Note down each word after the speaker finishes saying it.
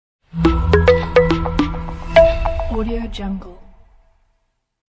Audio Jungle.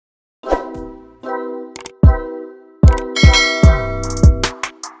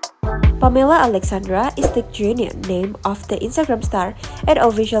 Pamela Alexandra is the genuine name of the Instagram star and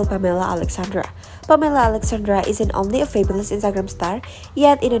official Pamela Alexandra. Pamela Alexandra isn't only a fabulous Instagram star,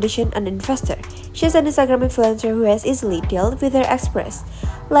 yet in addition an investor. She's an Instagram influencer who has easily dealt with her express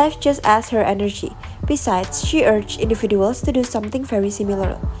life just as her energy. Besides, she urged individuals to do something very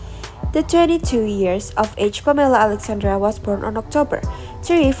similar. The 22 years of age Pamela Alexandra was born on October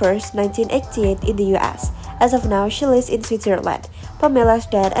 31st, 1988 in the US. As of now, she lives in Switzerland. Pamela's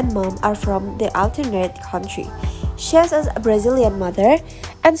dad and mom are from the alternate country. She has a Brazilian mother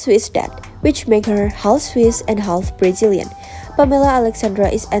and Swiss dad, which make her half Swiss and half Brazilian. Pamela Alexandra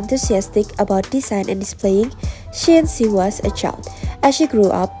is enthusiastic about design and displaying since she was a child. As she grew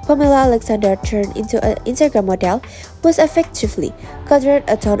up, Pamela Alexandra turned into an Instagram model, was effectively gathered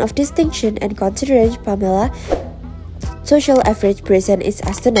a ton of distinction, and considering Pamela's social average presence is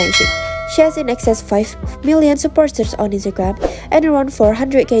astonishing. She has in excess 5 million supporters on Instagram and around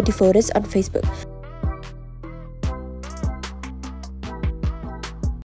 400k devotees on Facebook.